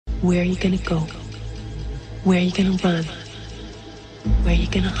Where are you gonna go? Where are you gonna run? Where are you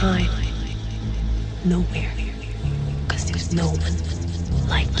gonna hide? Nowhere. Because there's no one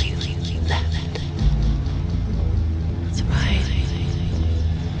like you left. That's right.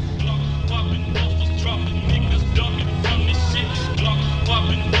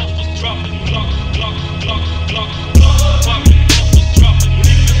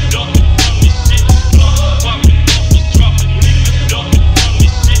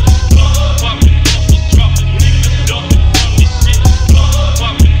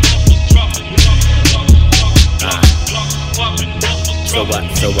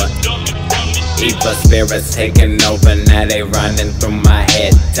 So what? Evil spirits taking over, now they running through my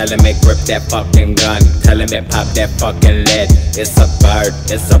head. Telling me grip that fucking gun, telling me pop that fucking lead. It's a bird,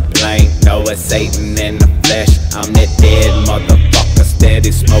 it's a plane, no it's Satan in the flesh. I'm that dead motherfucker, steady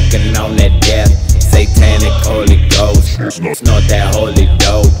smoking on that death. Satanic Holy Ghost, snort that holy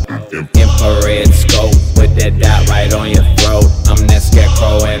dope. Infrared scope, with that dot right on your throat. I'm that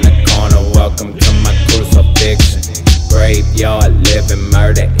scarecrow in the corner, welcome to my crucifixion. Graveyard living,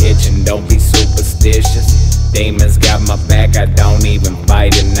 murder itching, don't be superstitious. Demons got my back, I don't even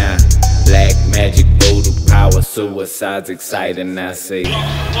fight it now. Black magic, voodoo power, suicide's exciting, I see.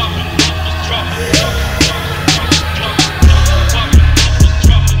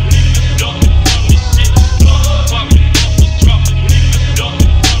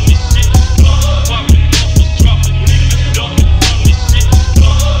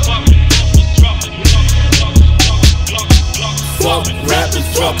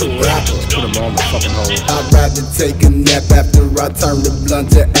 Put them on the fucking hole. I'd rather take a nap after I turn the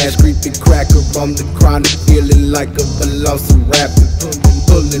blunt to ash. Creepy cracker from the chronic, feeling like a velociraptor.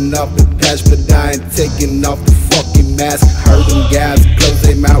 Pulling off the patch, but I ain't taking off the fucking mask. Heard them guys close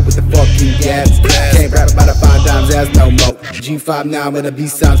their mouth with the fucking gas. Can't rap about a 5 dimes ass no more. G5 now with a B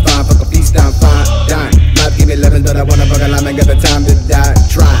sounds fine. Fuck a feast, I'm fine. Dying. Life give me 11, but I wanna fuck a line. Ain't got the time to die.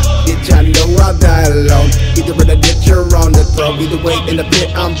 Try. Bitch, I know I'll die alone. Either in a ditch or on the throat. Either way, in the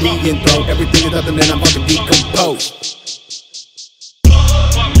pit, I'm being thrown. Everything is nothing, and I'm fucking decomposed.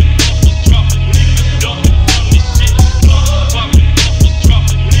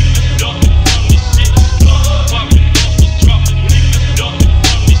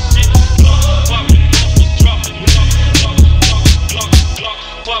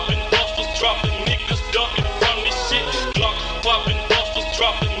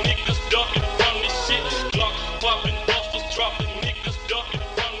 Dropping.